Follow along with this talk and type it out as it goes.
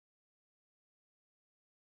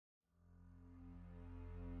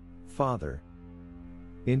Father,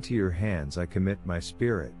 into your hands I commit my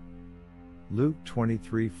spirit. Luke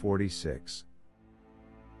 23:46.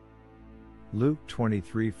 Luke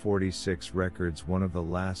 23:46 records one of the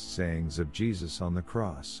last sayings of Jesus on the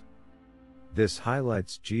cross. This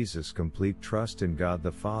highlights Jesus' complete trust in God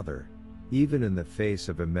the Father, even in the face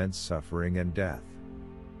of immense suffering and death.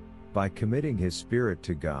 By committing his spirit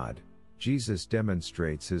to God, Jesus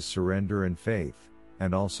demonstrates his surrender and faith,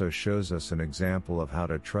 and also shows us an example of how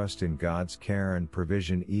to trust in God's care and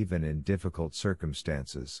provision even in difficult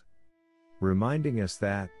circumstances. Reminding us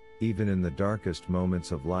that, even in the darkest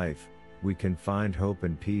moments of life, we can find hope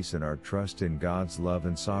and peace in our trust in God's love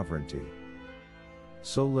and sovereignty.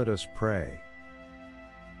 So let us pray.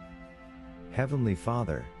 Heavenly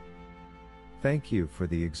Father, thank you for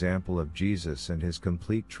the example of Jesus and his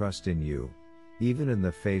complete trust in you, even in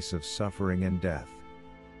the face of suffering and death.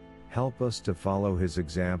 Help us to follow his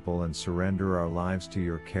example and surrender our lives to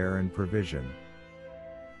your care and provision.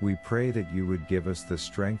 We pray that you would give us the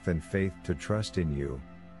strength and faith to trust in you,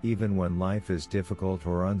 even when life is difficult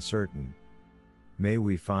or uncertain. May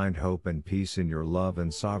we find hope and peace in your love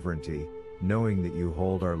and sovereignty, knowing that you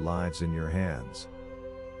hold our lives in your hands.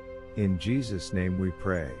 In Jesus' name we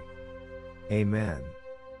pray. Amen.